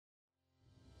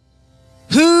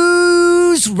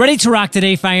Ready to rock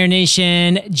today, Fire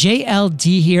Nation.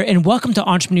 JLD here, and welcome to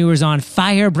Entrepreneurs on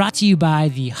Fire, brought to you by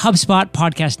the HubSpot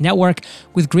Podcast Network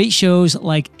with great shows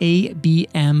like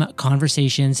ABM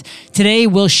Conversations. Today,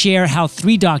 we'll share how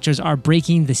 3 doctors are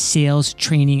breaking the sales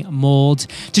training mold.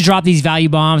 To drop these value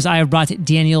bombs, I have brought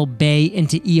Daniel Bay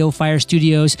into EO Fire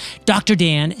Studios. Dr.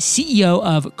 Dan, CEO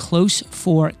of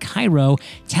CloseForChiro,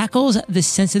 tackles the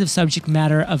sensitive subject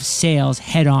matter of sales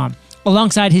head on.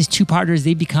 Alongside his 2 partners,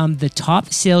 they become the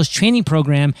top sales training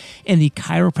program in the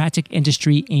chiropractic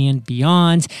industry and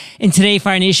beyond. And today,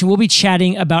 Fire Nation, we'll be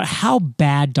chatting about how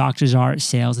bad doctors are at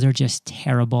sales. They're just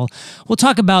terrible. We'll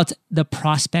talk about the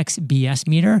prospects BS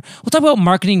meter. We'll talk about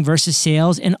marketing versus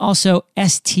sales, and also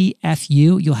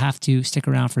STFU. You'll have to stick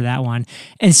around for that one.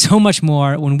 And so much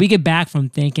more when we get back from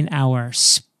thanking our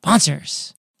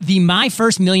sponsors. The My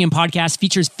First Million podcast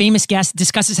features famous guests,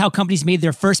 discusses how companies made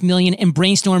their first million, and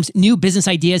brainstorms new business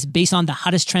ideas based on the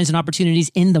hottest trends and opportunities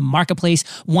in the marketplace.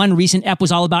 One recent ep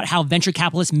was all about how venture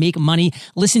capitalists make money.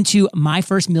 Listen to My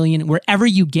First Million wherever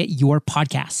you get your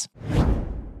podcasts.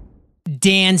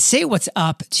 Dan, say what's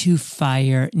up to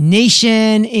Fire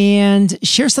Nation and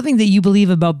share something that you believe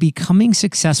about becoming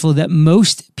successful that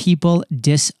most people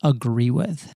disagree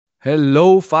with.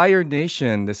 Hello, Fire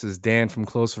Nation. This is Dan from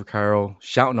CloseForChiro,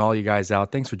 shouting all you guys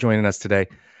out. Thanks for joining us today.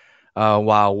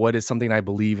 Wow, what is something I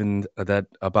believe in that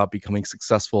about becoming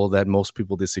successful that most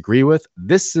people disagree with?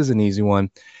 This is an easy one,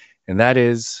 and that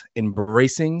is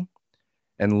embracing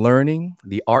and learning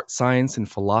the art, science, and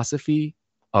philosophy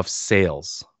of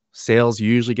sales. Sales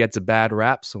usually gets a bad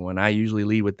rap, so when I usually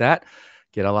lead with that,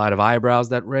 get a lot of eyebrows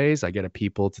that raise. I get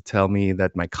people to tell me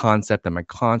that my concept and my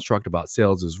construct about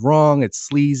sales is wrong. It's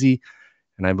sleazy.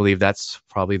 And I believe that's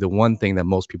probably the one thing that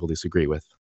most people disagree with.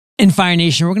 In Fire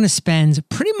Nation, we're going to spend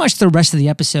pretty much the rest of the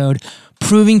episode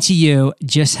proving to you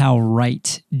just how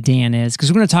right Dan is, because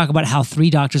we're going to talk about how 3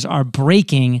 doctors are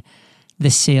breaking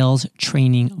the sales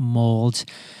training mold.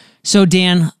 So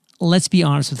Dan, let's be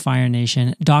honest with Fire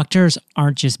Nation. Doctors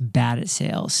aren't just bad at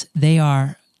sales. They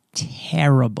are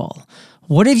terrible.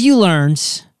 What have you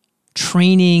learned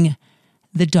training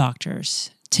the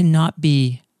doctors to not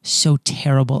be so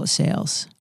terrible at sales?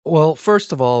 Well,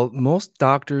 first of all, most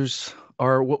doctors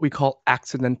are what we call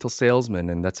accidental salesmen.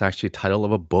 And that's actually a title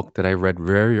of a book that I read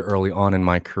very early on in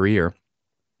my career.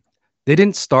 They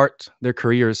didn't start their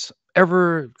careers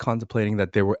ever contemplating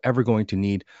that they were ever going to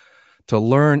need to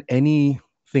learn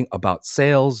anything about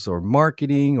sales or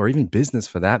marketing or even business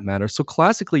for that matter. So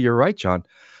classically, you're right, John.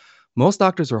 Most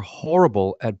doctors are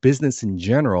horrible at business in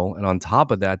general. And on top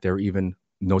of that, they're even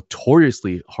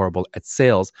notoriously horrible at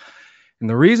sales. And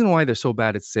the reason why they're so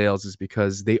bad at sales is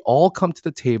because they all come to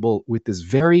the table with this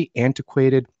very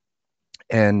antiquated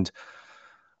and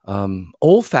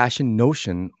old-fashioned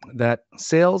notion that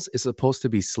sales is supposed to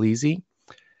be sleazy.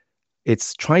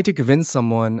 It's trying to convince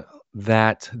someone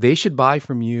that they should buy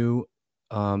from you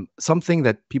something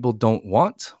that people don't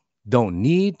want, don't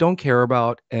need, don't care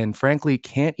about, and frankly,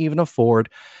 can't even afford.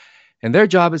 And their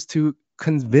job is to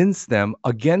convince them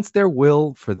against their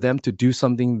will for them to do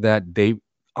something that they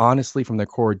honestly, from their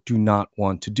core, do not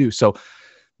want to do. So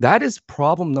that is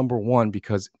problem number 1,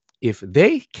 because if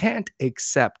they can't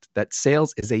accept that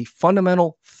sales is a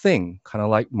fundamental thing, kind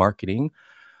of like marketing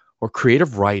or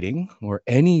creative writing or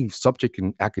any subject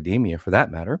in academia for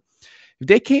that matter, if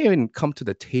they can't even come to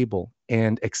the table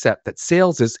and accept that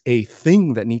sales is a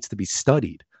thing that needs to be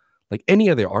studied, like any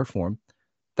other art form,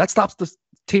 that stops the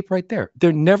tape right there.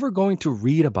 They're never going to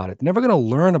read about it, never going to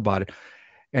learn about it.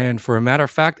 And for a matter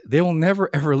of fact, they will never,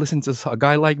 ever listen to a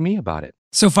guy like me about it.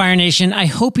 So Fire Nation, I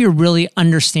hope you're really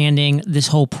understanding this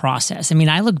whole process. I mean,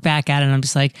 I look back at it and I'm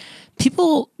just like,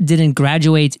 people didn't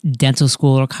graduate dental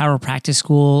school or chiropractic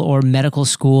school or medical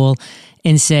school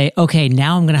and say, okay,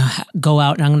 now I'm going to go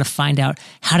out and I'm going to find out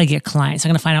how to get clients. I'm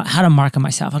going to find out how to market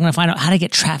myself. I'm going to find out how to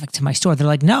get traffic to my store. They're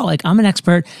like, no, like I'm an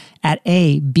expert at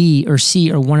A, B, or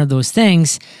C, or one of those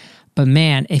things. But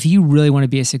man, if you really want to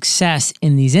be a success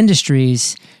in these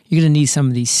industries, you're going to need some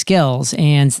of these skills.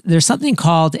 And there's something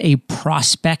called a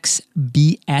prospects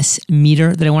BS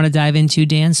meter that I want to dive into,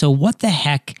 Dan. So what the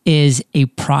heck is a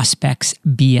prospects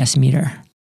BS meter?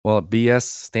 Well, BS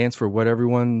stands for what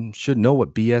everyone should know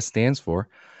what BS stands for.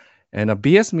 And a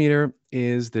BS meter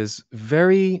is this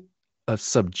very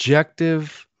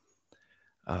subjective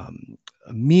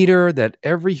meter that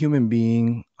every human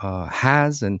being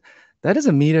has. And that is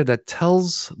a meter that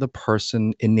tells the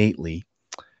person innately,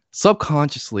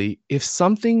 subconsciously, if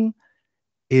something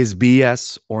is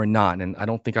BS or not. And I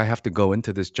don't think I have to go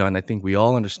into this, John. I think we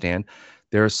all understand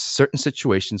there are certain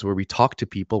situations where we talk to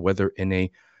people, whether in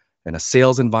a in a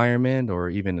sales environment or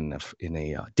even in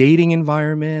a dating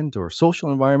environment or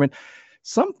social environment,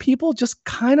 some people just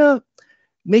kind of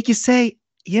make you say,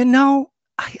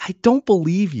 I don't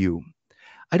believe you.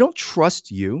 I don't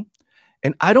trust you.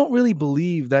 And I don't really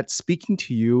believe that speaking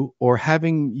to you or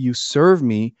having you serve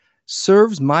me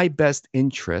serves my best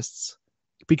interests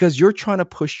because you're trying to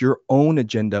push your own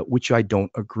agenda, which I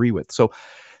don't agree with. So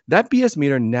that BS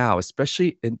meter now,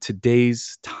 especially in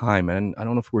today's time, and I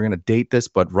don't know if we're going to date this,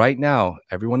 but right now,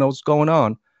 everyone knows what's going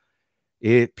on.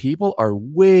 People are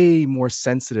way more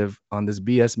sensitive on this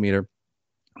BS meter.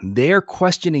 They're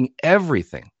questioning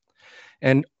everything.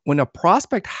 And when a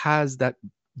prospect has that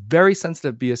very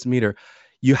sensitive BS meter,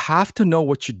 you have to know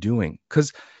what you're doing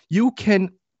because you can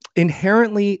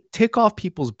inherently tick off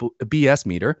people's BS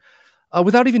meter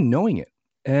without even knowing it.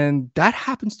 And that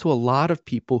happens to a lot of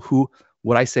people who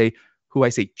I say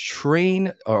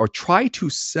train or try to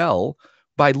sell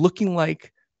by looking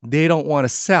like they don't want to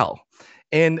sell.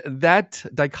 And that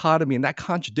dichotomy and that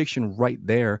contradiction right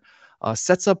there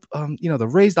sets up, the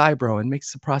raised eyebrow and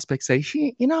makes the prospect say,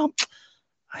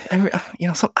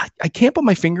 I can't put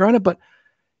my finger on it, but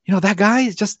that guy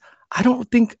is just, I don't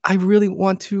think I really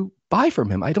want to buy from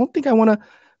him. I don't think I want to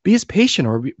be his patient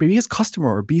or be his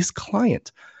customer or be his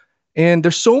client. And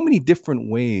there's so many different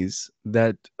ways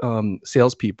that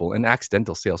salespeople and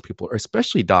accidental salespeople, or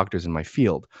especially doctors in my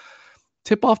field,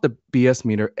 tip off the BS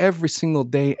meter every single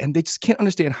day, and they just can't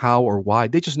understand how or why.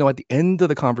 They just know at the end of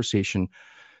the conversation,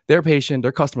 their patient,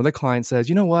 their customer, their client says,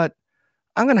 you know what?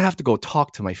 I'm going to have to go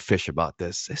talk to my fish about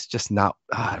this. It's just not,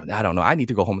 I don't know. I need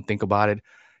to go home and think about it.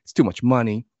 It's too much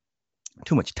money,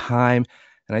 too much time.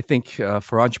 And I think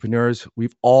for entrepreneurs,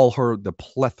 we've all heard the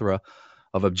plethora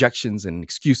of objections and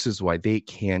excuses why they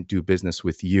can't do business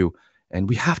with you. And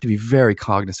we have to be very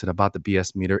cognizant about the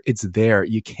BS meter. It's there.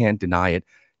 You can't deny it.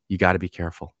 You got to be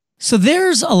careful. So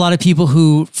there's a lot of people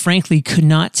who, frankly, could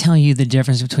not tell you the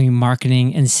difference between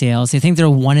marketing and sales. They think they're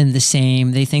one and the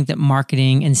same. They think that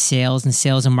marketing and sales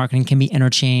and marketing can be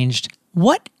interchanged.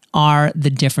 What are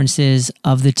the differences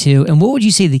of the two? And what would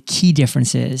you say the key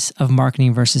differences of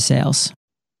marketing versus sales?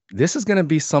 This is going to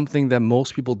be something that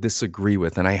most people disagree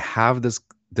with. And I have this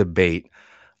debate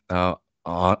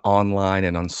online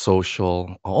and on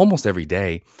social almost every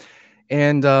day.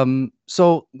 And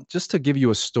so just to give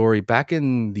you a story, back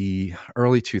in the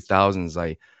early 2000s,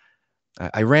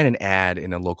 I ran an ad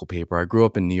in a local paper. I grew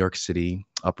up in New York City,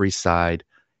 Upper East Side,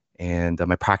 and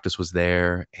my practice was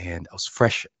there. And I was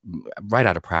fresh, right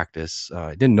out of practice.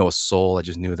 I didn't know a soul. I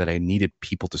just knew that I needed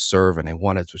people to serve, and I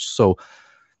wanted to. So,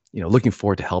 looking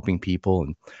forward to helping people.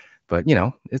 But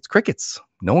it's crickets.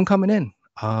 No one coming in.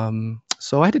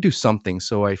 So I had to do something.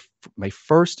 So my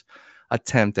first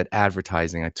attempt at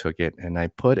advertising, I took it and I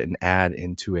put an ad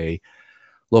into a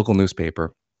local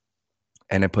newspaper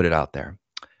and I put it out there.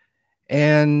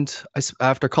 And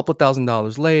after a couple of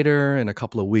 $1,000s later and a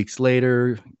couple of weeks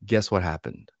later, guess what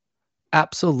happened?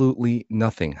 Absolutely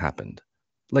nothing happened.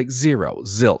 Like zero,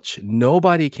 zilch.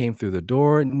 Nobody came through the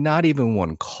door, not even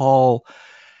one call.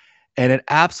 And it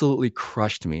absolutely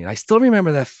crushed me. And I still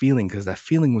remember that feeling because that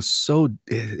feeling was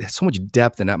it had so much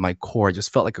depth and at my core. I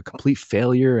just felt like a complete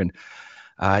failure. And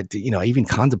I even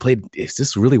contemplated, is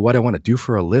this really what I want to do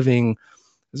for a living? It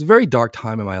was a very dark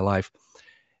time in my life.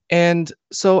 And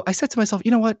so I said to myself,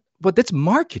 you know what? But that's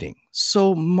marketing.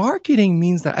 So marketing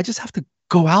means that I just have to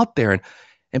go out there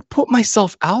and put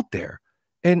myself out there.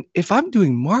 And if I'm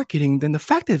doing marketing, then the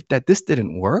fact that this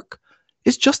didn't work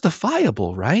is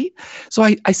justifiable, right? So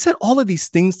I said all of these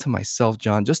things to myself,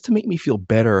 John, just to make me feel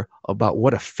better about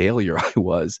what a failure I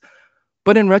was.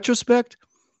 But in retrospect,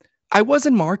 I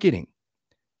wasn't marketing.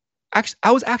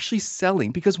 I was actually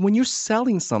selling, because when you're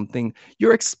selling something,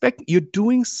 you're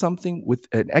doing something with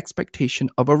an expectation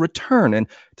of a return. And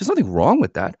there's nothing wrong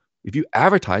with that. If you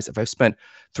advertise, if I spent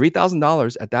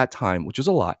 $3,000 at that time, which was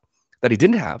a lot, that I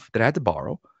didn't have, that I had to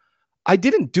borrow, I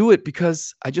didn't do it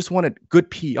because I just wanted good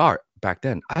PR back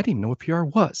then. I didn't even know what PR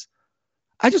was.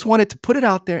 I just wanted to put it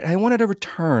out there and I wanted a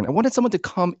return. I wanted someone to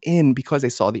come in because they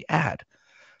saw the ad.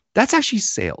 That's actually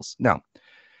sales. Now,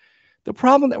 the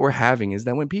problem that we're having is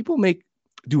that when people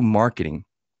do marketing,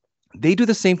 they do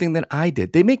the same thing that I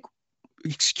did. They make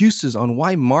excuses on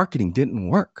why marketing didn't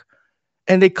work.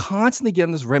 And they constantly get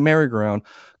on this merry-go-round,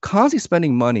 constantly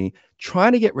spending money,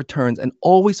 trying to get returns and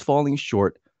always falling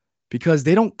short because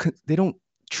they don't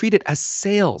treat it as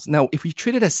sales. Now, if we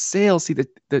treat it as sales, see,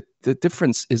 the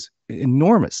difference is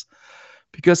enormous.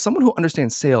 Because someone who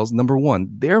understands sales, number one,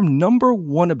 their number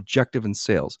one objective in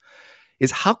sales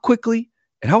is how quickly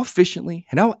and how efficiently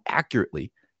and how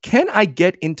accurately Can I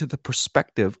get into the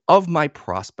perspective of my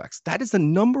prospects? That is the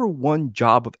number one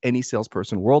job of any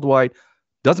salesperson worldwide.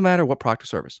 Doesn't matter what product or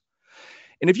service.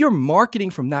 And if you're marketing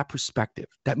from that perspective,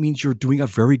 that means you're doing a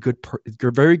very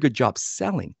good job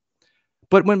selling.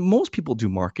 But when most people do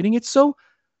marketing, it's so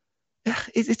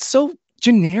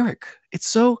generic. It's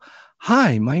so,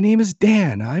 hi, my name is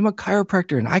Dan. I'm a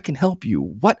chiropractor and I can help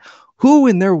you. Who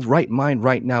in their right mind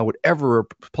right now would ever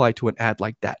apply to an ad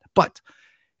like that? But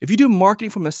if you do marketing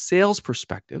from a sales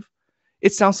perspective,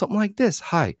 it sounds something like this.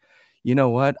 Hi, you know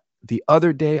what? The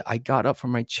other day I got up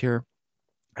from my chair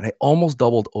and I almost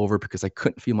doubled over because I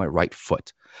couldn't feel my right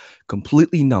foot.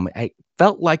 Completely numb. I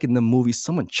felt like in the movie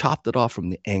someone chopped it off from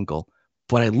the ankle,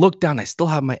 but I looked down, I still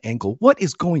have my ankle. What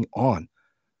is going on?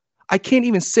 I can't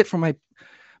even sit for my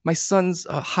son's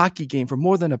hockey game for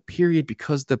more than a period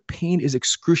because the pain is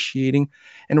excruciating.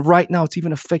 And right now it's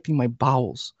even affecting my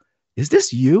bowels. Is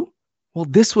this you? Well,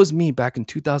 this was me back in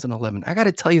 2011. I got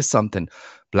to tell you something.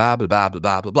 Blah, blah, blah, blah,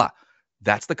 blah, blah, blah.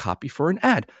 That's the copy for an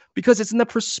ad because it's in the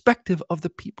perspective of the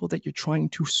people that you're trying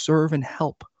to serve and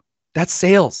help. That's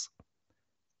sales.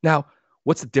 Now,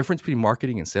 what's the difference between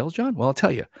marketing and sales, John? Well, I'll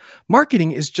tell you.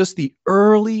 Marketing is just the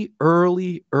early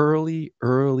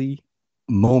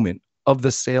moment of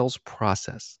the sales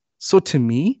process. So to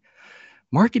me,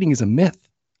 marketing is a myth.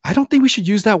 I don't think we should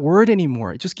use that word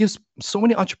anymore. It just gives so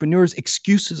many entrepreneurs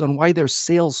excuses on why their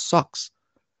sales sucks.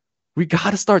 We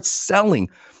got to start selling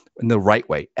in the right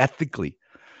way, ethically,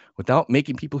 without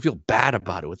making people feel bad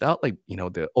about it, without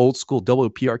the old school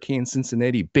WPRK in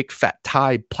Cincinnati, big fat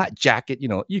tie, plaid jacket.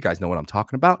 You guys know what I'm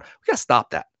talking about. We got to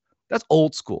stop that. That's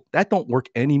old school. That don't work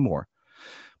anymore.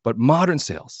 But modern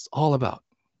sales is all about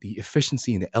the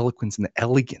efficiency and the eloquence and the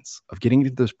elegance of getting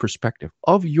into this perspective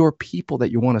of your people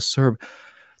that you want to serve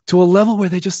to a level where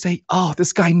they just say, oh,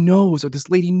 this guy knows or this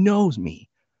lady knows me.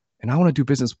 And I want to do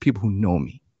business with people who know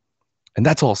me. And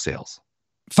that's all sales.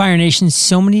 Fire Nation,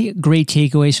 so many great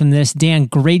takeaways from this. Dan,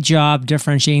 great job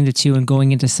differentiating the two and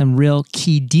going into some real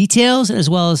key details as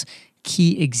well as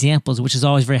key examples, which is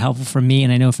always very helpful for me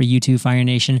and I know for you too, Fire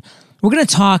Nation. We're going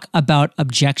to talk about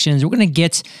objections. We're going to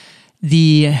get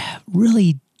the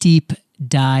really deep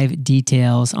dive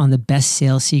details on the best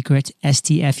sales secret,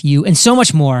 STFU, and so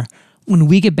much more when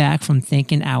we get back from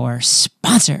thanking our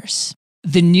sponsors.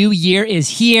 The new year is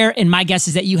here, and my guess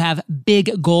is that you have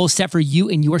big goals set for you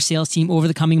and your sales team over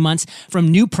the coming months. From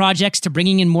new projects to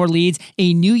bringing in more leads,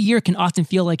 a new year can often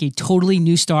feel like a totally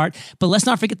new start. But let's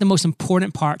not forget the most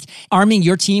important part, arming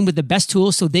your team with the best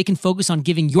tools so they can focus on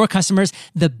giving your customers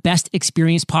the best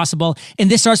experience possible. And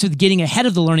this starts with getting ahead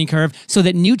of the learning curve so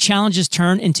that new challenges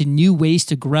turn into new ways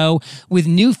to grow. With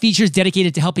new features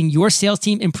dedicated to helping your sales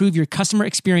team improve your customer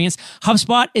experience,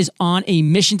 HubSpot is on a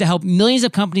mission to help millions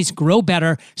of companies grow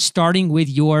better, starting with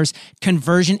yours.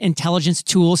 Conversion intelligence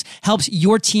tools helps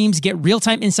your teams get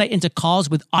real-time insight into calls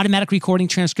with automatic recording,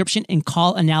 transcription, and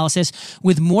call analysis.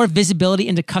 With more visibility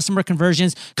into customer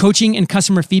conversions, coaching and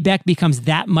customer feedback becomes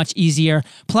that much easier.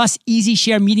 Plus, easy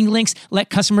share meeting links let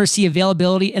customers see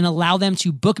availability and allow them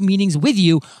to book meetings with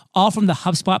you, all from the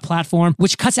HubSpot platform,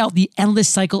 which cuts out the endless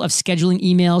cycle of scheduling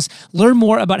emails. Learn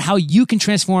more about how you can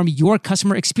transform your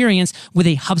customer experience with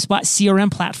a HubSpot CRM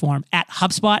platform at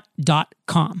HubSpot.com.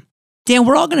 Dan,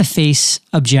 we're all going to face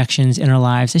objections in our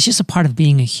lives. It's just a part of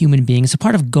being a human being. It's a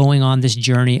part of going on this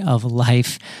journey of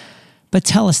life. But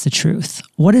tell us the truth.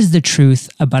 What is the truth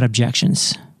about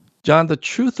objections? John, the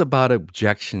truth about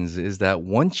objections is that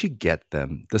once you get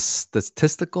them, the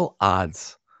statistical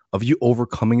odds of you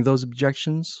overcoming those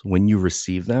objections when you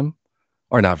receive them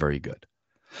are not very good.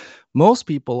 Most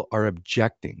people are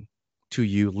objecting to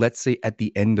you, let's say, at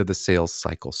the end of the sales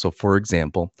cycle. So, for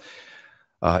example,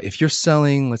 if you're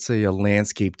selling, let's say, a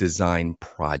landscape design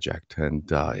project and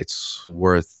it's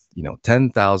worth,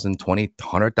 $10,000, $20,000,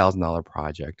 $100,000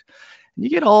 project, and you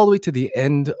get all the way to the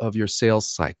end of your sales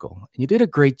cycle and you did a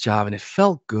great job and it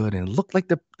felt good and it looked like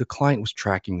the client was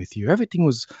tracking with you. Everything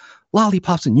was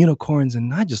lollipops and unicorns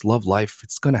and I just love life.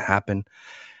 It's going to happen.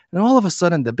 And all of a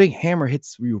sudden, the big hammer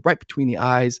hits you right between the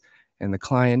eyes and the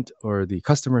client or the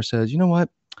customer says, you know what?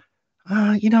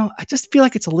 I just feel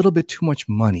like it's a little bit too much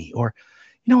money, or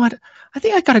you know what? I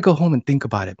think I got to go home and think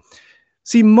about it.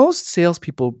 See, most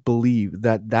salespeople believe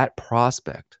that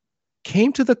prospect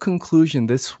came to the conclusion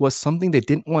this was something they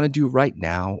didn't want to do right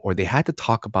now, or they had to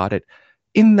talk about it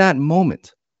in that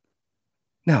moment.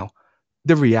 Now,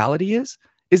 the reality is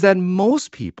that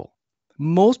most people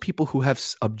who have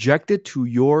objected to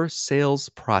your sales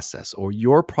process or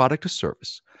your product or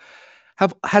service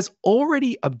has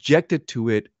already objected to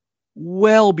it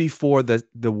well before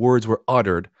the words were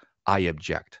uttered, I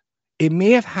object. It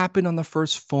may have happened on the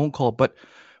first phone call, but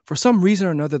For some reason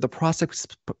or another, the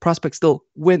prospect still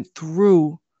went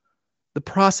through the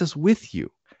process with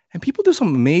you. And people do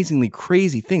some amazingly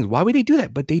crazy things. Why would they do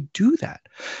that? But they do that.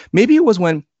 Maybe it was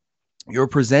when you're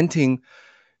presenting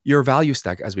your value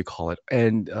stack, as we call it,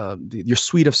 and your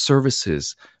suite of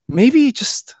services. Maybe it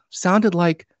just sounded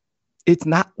like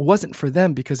wasn't for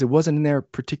them because it wasn't in their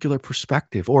particular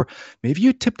perspective. Or maybe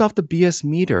you tipped off the BS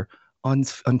meter on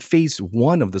phase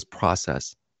one of this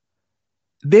process.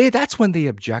 That's when they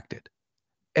objected.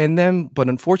 And then, but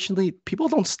unfortunately, people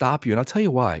don't stop you. And I'll tell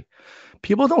you why.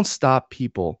 People don't stop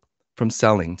people from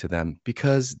selling to them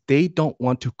because they don't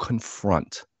want to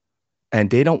confront, and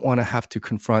they don't want to have to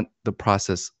confront the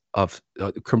process of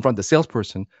confront the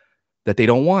salesperson that they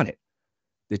don't want it.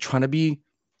 They're trying to be,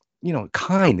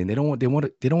 kind, and they don't want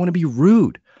to be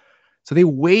rude. So they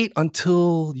wait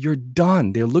until you're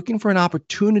done. They're looking for an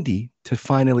opportunity to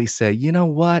finally say, you know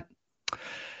what?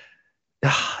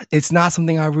 It's not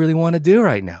something I really want to do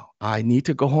right now. I need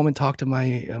to go home and talk to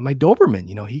my Doberman.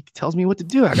 He tells me what to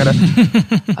do.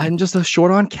 I'm just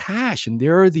short on cash, and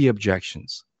there are the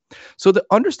objections. So the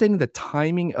understanding the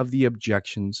timing of the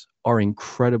objections are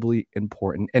incredibly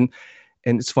important. And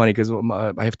it's funny because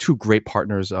I have two great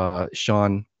partners,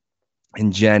 Sean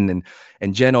and Jen,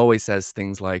 and Jen always says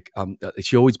things like,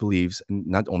 she always believes, and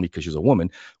not only because she's a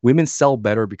woman, women sell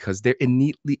better because they're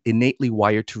innately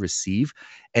wired to receive.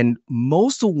 And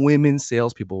most of women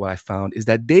salespeople, what I found is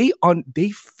that they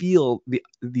feel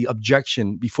the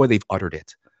objection before they've uttered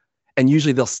it, and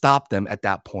usually they'll stop them at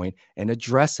that point and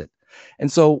address it. And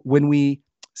so when we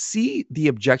see the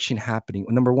objection happening,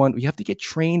 number one, we have to get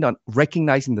trained on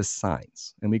recognizing the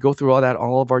signs. And we go through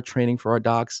all of our training for our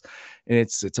docs. And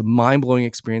it's a mind-blowing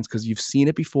experience because you've seen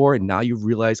it before and now you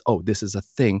realize, oh, this is a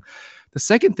thing. The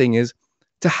second thing is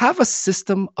to have a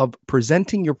system of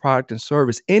presenting your product and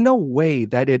service in a way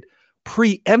that it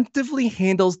preemptively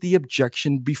handles the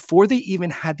objection before they even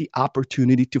had the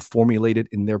opportunity to formulate it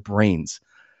in their brains.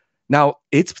 Now,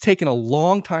 it's taken a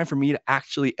long time for me to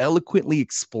actually eloquently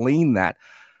explain that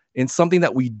in something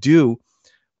that we do.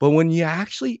 But when you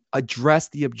actually address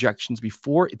the objections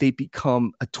before they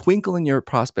become a twinkle in your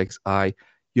prospect's eye,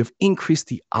 you have increased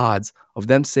the odds of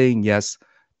them saying yes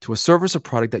to a service or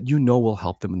product that will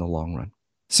help them in the long run.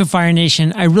 So Fire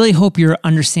Nation, I really hope you're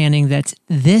understanding that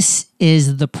this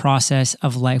is the process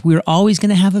of life. We're always going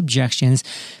to have objections.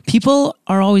 People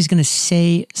are always going to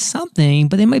say something,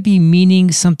 but they might be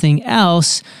meaning something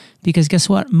else because guess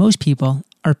what? Most people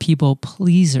are people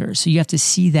pleasers. So you have to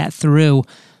see that through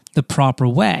the proper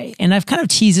way. And I've kind of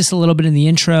teased this a little bit in the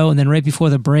intro and then right before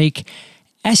the break,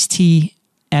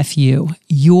 STFU,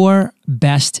 your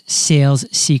best sales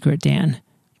secret, Dan.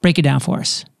 Break it down for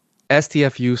us.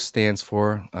 STFU stands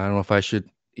for, I don't know if I should,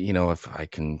 if I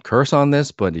can curse on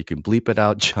this, but you can bleep it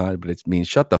out, John, but it means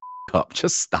shut the up.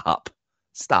 Just stop.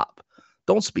 Stop.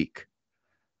 Don't speak.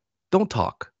 Don't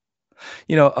talk.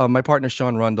 My partner,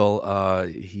 Sean Rundle,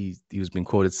 he's been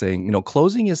quoted saying,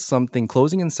 closing and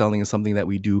selling is something that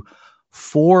we do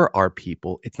for our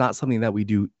people. It's not something that we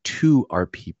do to our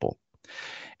people.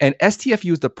 And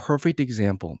STFU is the perfect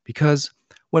example because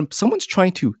when someone's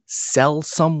trying to sell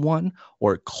someone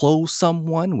or close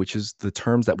someone, which is the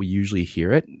terms that we usually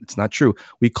hear it's not true.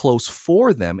 We close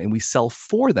for them and we sell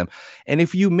for them. And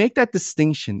if you make that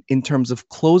distinction in terms of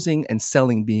closing and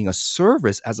selling being a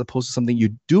service as opposed to something you're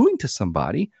doing to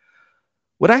somebody,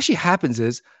 what actually happens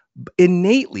is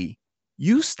innately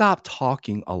you stop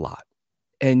talking a lot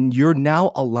and you're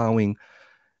now allowing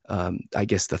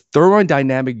the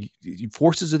thermodynamic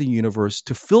forces of the universe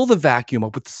to fill the vacuum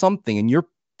up with something, and your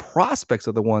prospects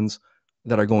are the ones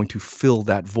that are going to fill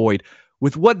that void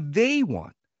with what they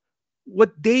want,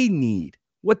 what they need,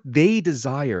 what they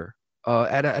desire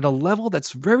at a level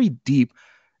that's very deep,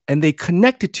 and they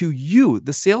connect it to you,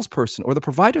 the salesperson or the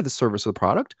provider of the service or the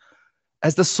product,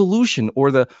 as the solution or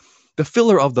the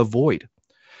filler of the void.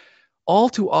 All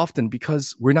too often,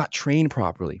 because we're not trained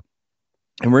properly.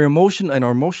 And our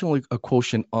emotional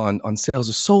quotient on sales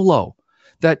is so low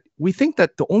that we think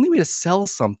that the only way to sell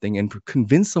something and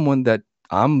convince someone that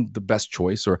I'm the best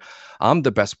choice or I'm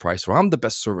the best price or I'm the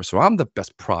best service or I'm the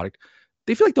best product,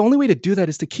 they feel like the only way to do that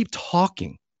is to keep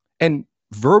talking and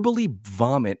verbally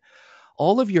vomit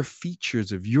all of your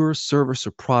features of your service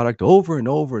or product over and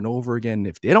over and over again.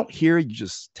 If they don't hear it, you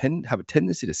just have a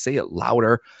tendency to say it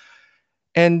louder.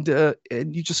 And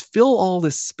you just fill all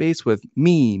this space with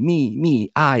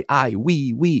me, I,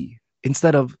 we,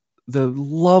 instead of the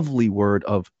lovely word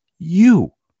of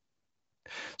you.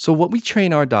 So what we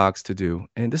train our docs to do,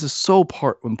 and this is so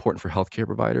important for healthcare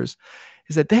providers,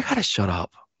 is that they got to shut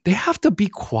up. They have to be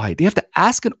quiet. They have to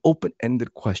ask an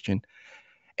open-ended question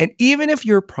And even if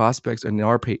your prospects in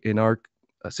our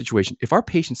situation, if our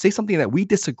patients say something that we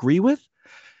disagree with,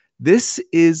 this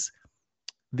is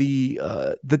the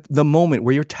moment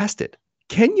where you're tested.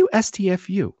 Can you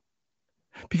STFU?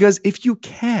 Because if you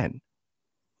can,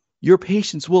 your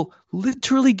patients will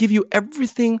literally give you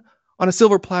everything on a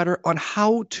silver platter on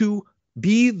how to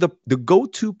be the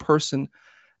go-to person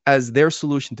as their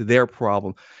solution to their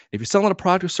problem. If you're selling a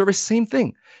product or service, same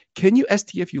thing. Can you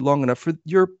STFU long enough for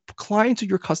your clients or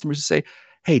your customers to say,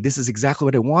 hey, this is exactly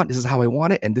what I want, this is how I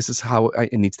want it, and this is how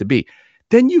it needs to be?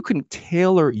 Then you can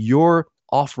tailor your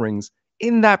offerings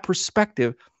in that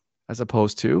perspective, as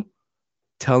opposed to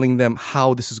telling them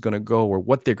how this is going to go or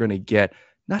what they're going to get,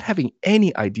 not having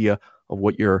any idea of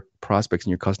what your prospects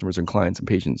and your customers and clients and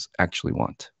patients actually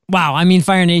want. Wow. I mean,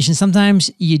 Fire Nation,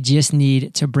 sometimes you just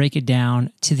need to break it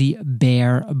down to the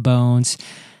bare bones.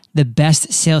 The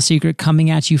best sales secret coming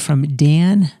at you from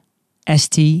Dan,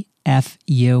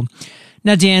 STFU.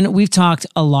 Now, Dan, we've talked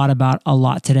a lot about a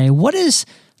lot today. What is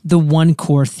the one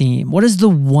core theme? What is the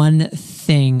one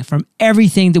thing from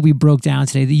everything that we broke down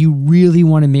today that you really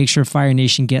want to make sure Fire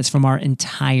Nation gets from our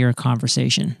entire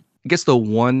conversation? I guess the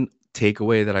one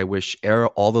takeaway that I wish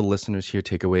all the listeners here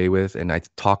take away with, and I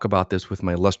talk about this with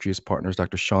my illustrious partners,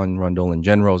 Dr. Sean Rundle and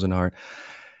Jen Rosenhart,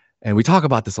 and we talk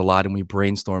about this a lot and we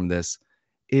brainstorm this,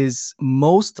 is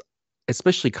most,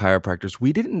 especially chiropractors,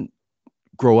 we didn't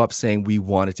grow up saying we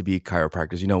wanted to be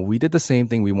chiropractors. We did the same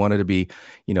thing. We wanted to be,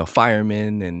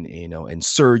 firemen and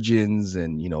surgeons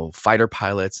and, fighter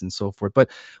pilots and so forth. But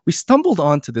we stumbled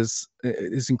onto this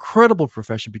incredible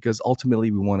profession because ultimately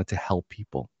we wanted to help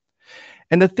people.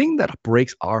 And the thing that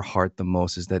breaks our heart the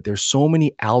most is that there's so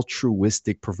many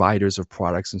altruistic providers of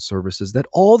products and services that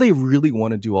all they really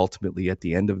want to do ultimately at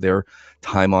the end of their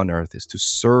time on earth is to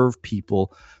serve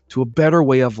people to a better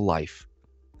way of life.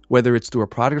 Whether it's through a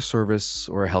product or service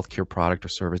or a healthcare product or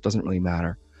service, doesn't really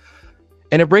matter.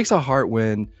 And it breaks our heart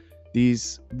when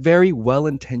these very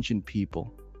well-intentioned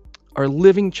people are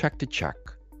living check to check,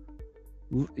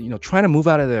 trying to move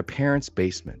out of their parents'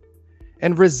 basement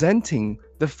and resenting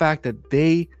the fact that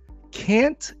they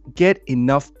can't get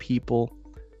enough people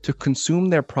to consume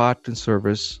their product and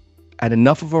service at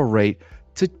enough of a rate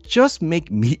to just make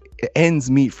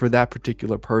ends meet for that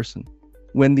particular person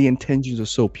when the intentions are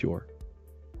so pure.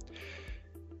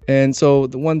 And so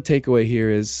the one takeaway here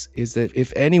is that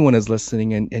if anyone is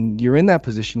listening and you're in that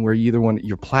position where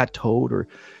you're plateaued or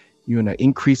you want to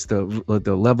increase the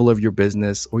level of your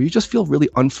business, or you just feel really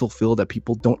unfulfilled that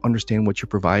people don't understand what you're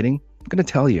providing, I'm going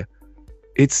to tell you,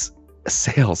 it's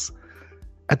sales.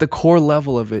 At the core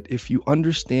level of it, if you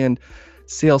understand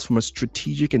sales from a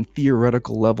strategic and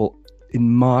theoretical level in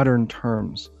modern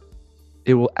terms,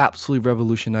 it will absolutely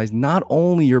revolutionize not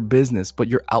only your business, but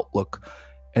your outlook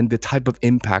and the type of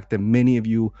impact that many of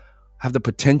you have the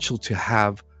potential to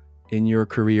have in your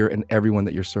career and everyone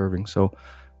that you're serving. So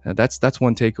that's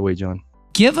one takeaway, John.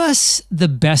 Give us the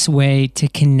best way to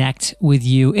connect with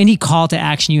you. Any call to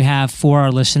action you have for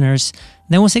our listeners,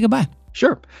 then we'll say goodbye.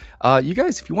 Sure. You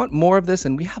guys, if you want more of this,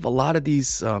 and we have a lot of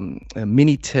these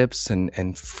mini tips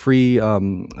and free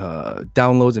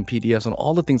downloads and PDFs on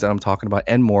all the things that I'm talking about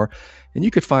and more, and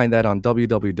you could find that on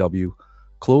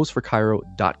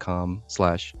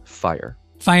www.CloseForChiro.com/fire.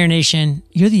 Fire Nation,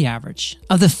 you're the average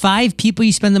of the 5 people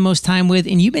you spend the most time with,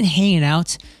 and you've been hanging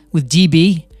out with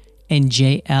DB and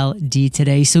JLD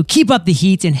today. So keep up the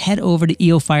heat and head over to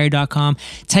eofire.com.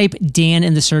 Type Dan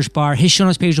in the search bar. His show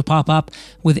notes page will pop up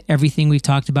with everything we've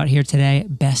talked about here today.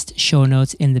 Best show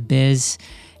notes in the biz.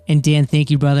 And Dan,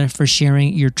 thank you, brother, for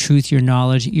sharing your truth, your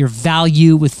knowledge, your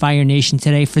value with Fire Nation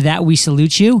today. For that, we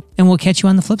salute you, and we'll catch you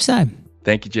on the flip side.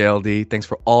 Thank you, JLD. Thanks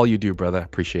for all you do, brother.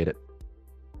 Appreciate it.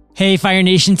 Hey, Fire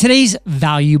Nation. Today's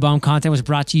Value Bomb content was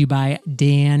brought to you by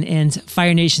Dan, and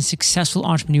Fire Nation successful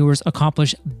entrepreneurs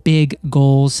accomplish big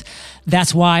goals.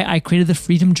 That's why I created the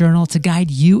Freedom Journal to guide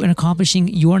you in accomplishing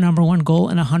your number one goal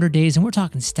in 100 days. And we're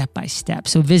talking step by step.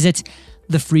 So visit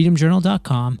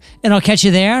thefreedomjournal.com, and I'll catch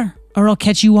you there, or I'll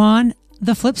catch you on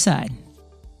the flip side.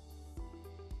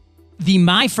 The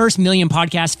My First Million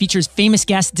podcast features famous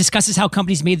guests, discusses how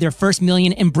companies made their first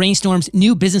million, and brainstorms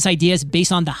new business ideas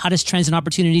based on the hottest trends and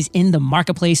opportunities in the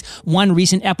marketplace. One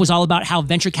recent ep was all about how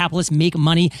venture capitalists make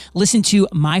money. Listen to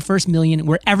My First Million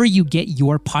wherever you get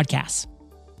your podcasts.